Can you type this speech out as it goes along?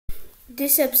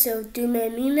This episode,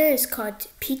 Mememan is called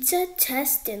Pizza,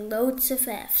 Test, and Loads of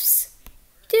F's.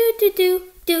 Do do do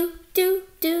do do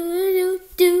do do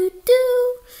do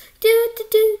do do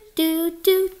do do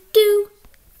do do.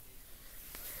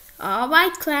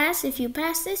 Alright class, if you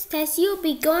pass this test, you'll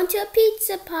be going to a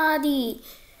pizza party.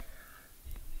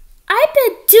 I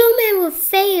bet Dudeman will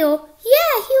fail.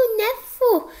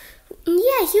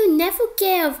 He'll never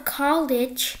get out of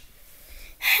college.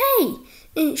 Hey,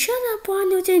 shut up,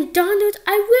 Arnold and Donald.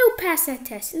 I will pass that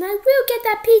test, and I will get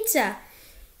that pizza.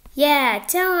 Yeah,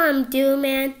 tell him,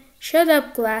 Dudeman. Shut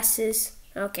up, glasses.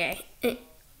 Okay.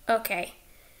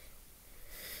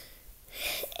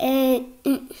 And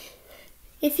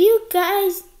if you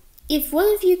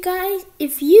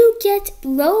get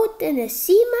lower than a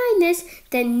C minus,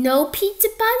 then no pizza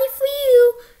party for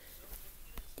you.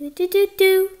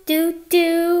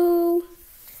 Do.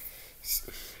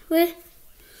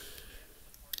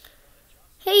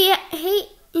 Hey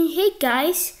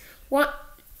guys,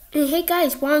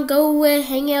 wanna go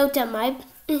hang out at my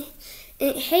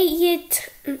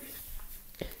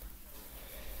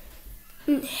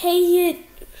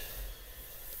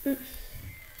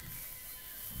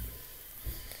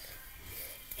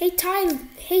Hey Tyler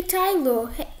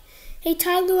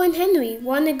and Henry,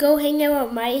 wanna go hang out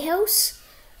at my house?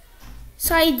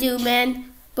 Sorry, Dudeman,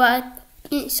 but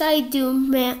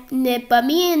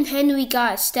me and Henry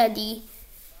gotta study.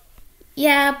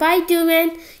 Yeah, bye,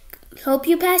 Dudeman. Hope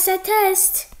you pass that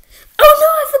test. Oh no,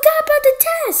 I forgot about the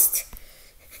test.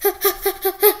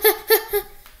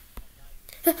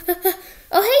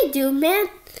 Oh hey, Dudeman.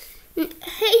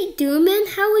 Hey,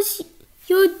 Dudeman, how was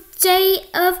your day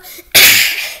of?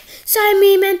 Sorry,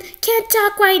 Mememan, can't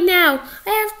talk right now. I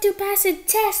have to pass a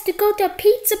test to go to a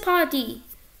pizza party.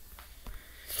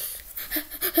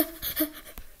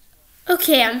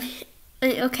 Okay.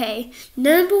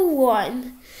 Number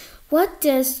 1. What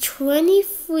does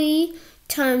 23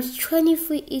 times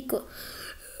 23 equal?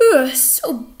 Ugh,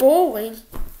 so boring.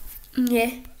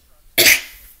 Yeah.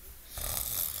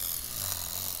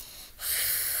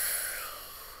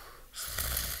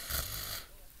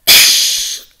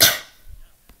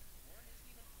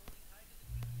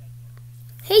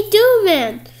 Hey,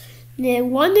 Dudeman.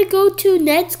 Want to go to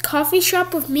Ned's coffee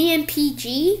shop with me and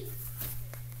PG?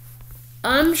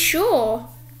 I'm sure.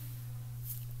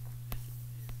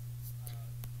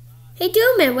 Hey,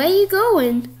 Dudeman, where are you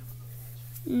going?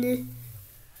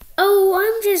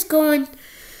 I'm just going.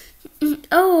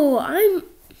 I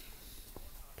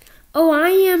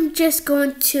am just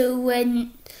going to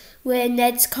where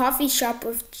Ned's coffee shop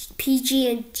with PG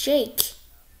and Jake.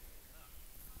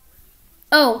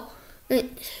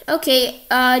 Okay,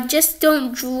 just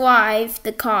don't drive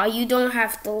the car. You don't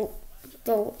have your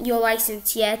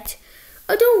license yet.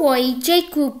 Oh, don't worry,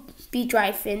 Jake will be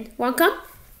driving. Want to come?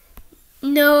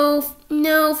 No,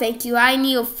 thank you. I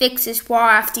need to fix this wall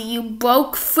after you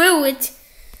broke through it.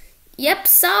 Yep,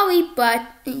 sorry, but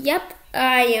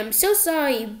I am so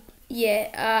sorry.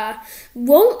 Yeah,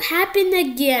 won't happen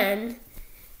again.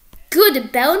 Good,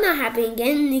 it better not happen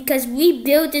again because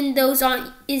rebuilding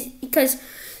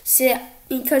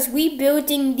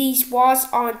these walls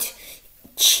aren't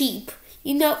cheap.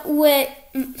 You know what?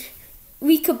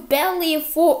 We could barely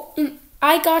afford.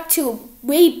 I got to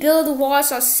rebuild the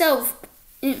walls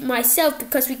myself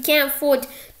because we can't afford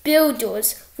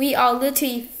builders. We are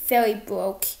literally very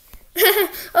broke.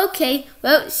 Okay,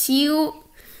 well, see you.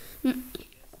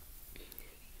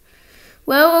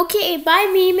 Well, okay, bye,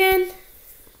 Mememan.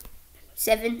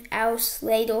 7 hours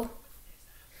later.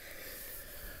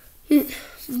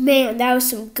 Man, that was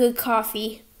some good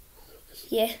coffee.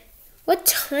 Yeah. What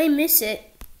time is it?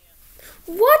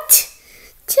 What?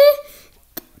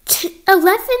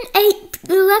 11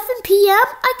 p.m.?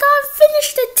 I gotta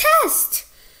finish the test.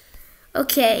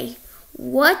 Okay,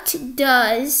 what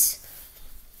does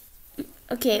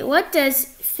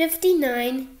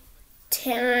 59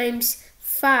 times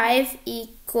 5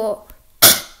 equal?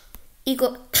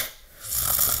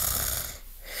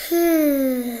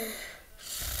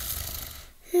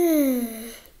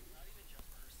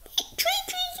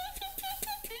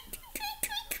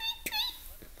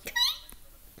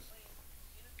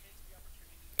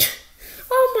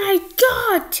 Oh my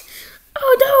God!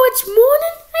 Oh no, it's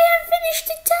morning. I haven't finished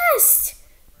the test.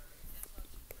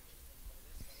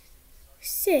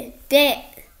 Sit there.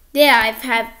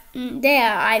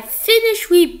 I've finished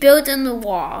rebuilding the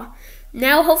wall.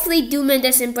 Now hopefully Dudeman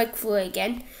doesn't break through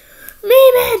again.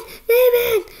 Mememan,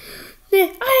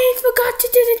 I forgot to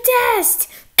do the test.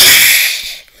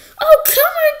 Oh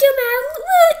come on, Dudeman!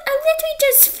 I literally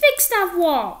just fixed that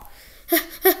wall.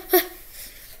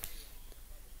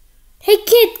 Hey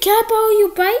kid, can I borrow your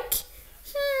bike?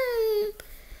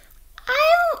 I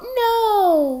don't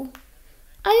know.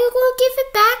 Are you going to give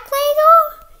it back later?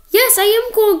 Yes, I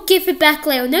am going to give it back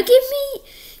later. Now give me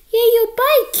your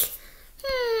bike.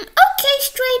 Okay,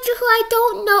 stranger who I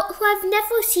don't know, who I've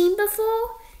never seen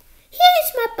before.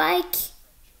 Here's my bike.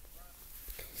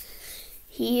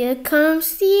 Here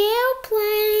comes the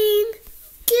airplane.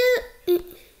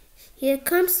 Here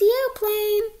comes the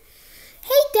airplane.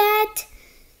 Hey, Dad.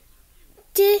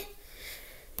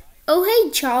 Oh, hey,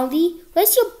 Charlie.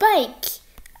 Where's your bike?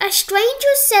 A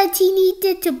stranger said he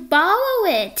needed to borrow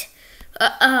it.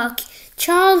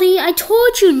 Charlie, I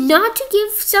told you not to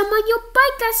give someone your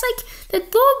bike. That's like the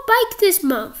third bike this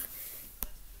month.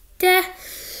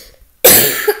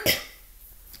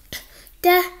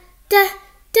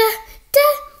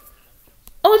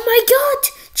 Oh my God,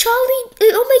 Charlie,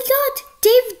 oh my God,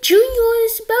 Dave Jr.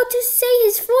 is about to say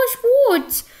his first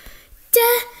words.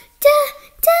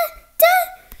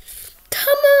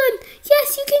 Come on,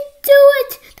 yes, you can do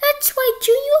it. That's right,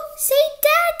 Junior, say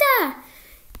Dada.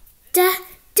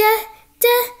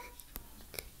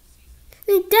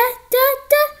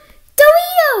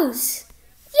 Doritos.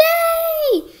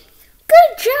 Yay!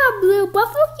 Good job, little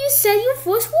Buffalo. You said your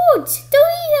first words.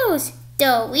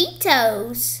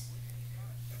 Doritos.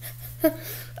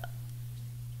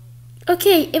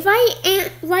 Okay, if I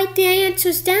write the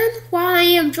answers down while I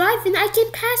am driving, I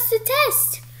can pass the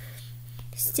test.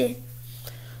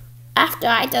 After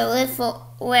I deliver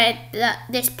with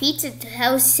this pizza to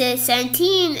house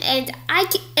 17, and I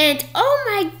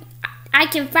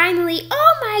can finally.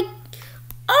 Oh my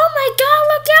God!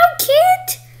 Look out,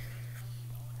 kid!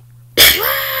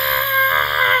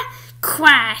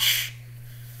 Crash.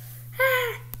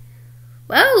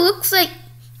 Well, it looks like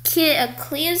a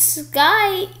clear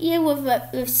sky here with a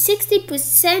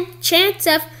 60% chance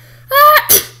of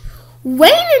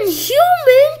raining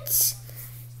humans.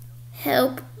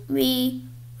 Help me.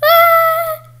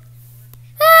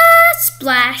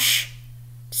 Splash.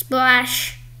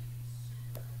 Splash.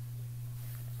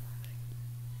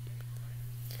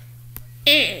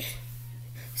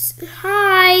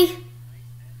 Hi.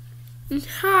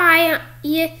 Hi.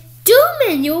 Yeah.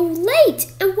 Dudeman, you're late.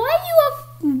 And why you are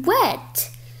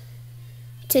wet?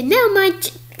 Never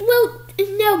mind.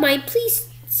 Please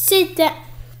sit down.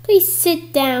 Please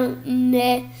sit down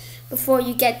there before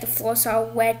you get the floors all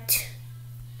wet.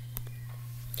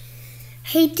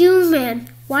 Hey, Dudeman,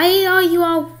 why are you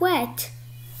all wet?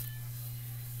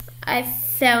 I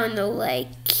fell in the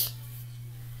lake.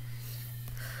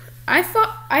 I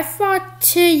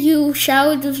thought you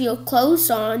showered with your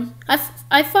clothes on.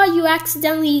 I thought you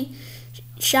accidentally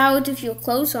showered with your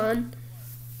clothes on.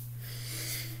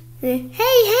 Hey,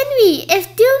 Henry,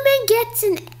 if Dudeman gets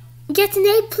an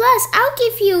A+, I'll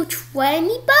give you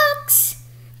 $20.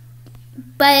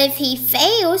 But if he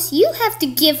fails, you have to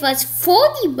give us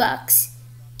 $40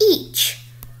 each.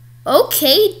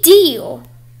 Okay, deal.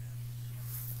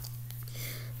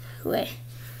 Wait.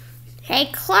 Hey,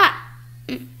 class.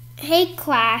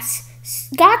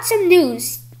 Got some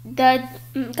news. The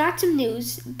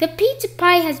pizza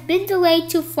pie has been delayed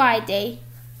to Friday.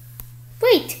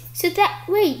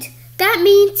 That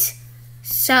means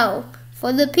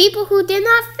for the people who did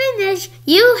not finish,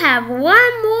 you have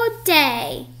one more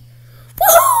day.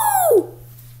 Woohoo!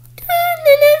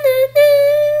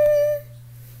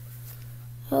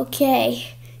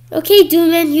 Okay,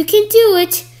 Dudeman, you can do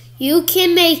it. You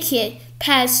can make it.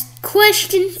 Pass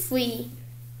question 3.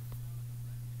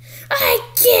 I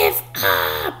give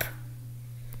up.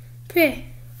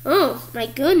 Oh my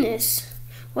goodness.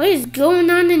 What is going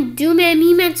on in Dudeman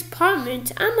Mememan's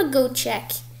apartment? I'ma go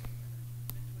check.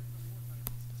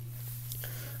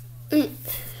 Oh,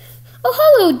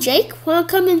 hello, Jake. Wanna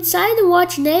come inside and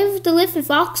watch Night of the Living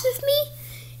Fox with me?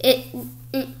 Hey,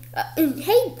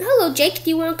 hello, Jake.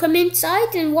 Do you wanna come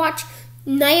inside and watch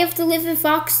Night of the Living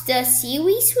Fox, the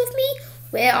series with me?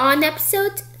 I'm on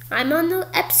episode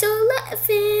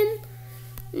 11.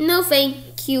 No,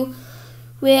 thank you.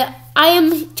 I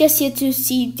am just here to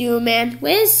see Dudeman.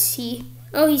 Where is he?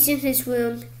 Oh, he's in his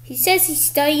room. He says he's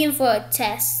studying for a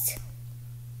test.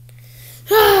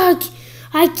 Ugh,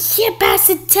 I can't pass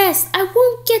the test. I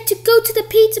won't get to go to the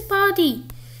pizza party.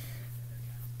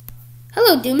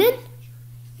 Hello, Dudeman.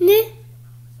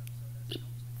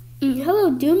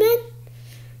 Hello, Dudeman.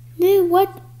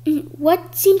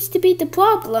 What seems to be the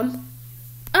problem?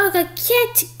 Oh, I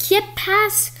can't get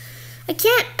past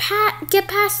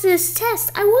this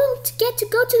test. I won't get to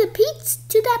go to that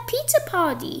pizza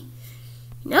party.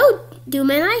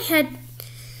 Dudeman, I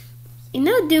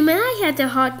had a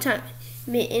hard time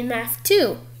in math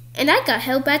too, and I got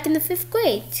held back in the 5th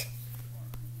grade.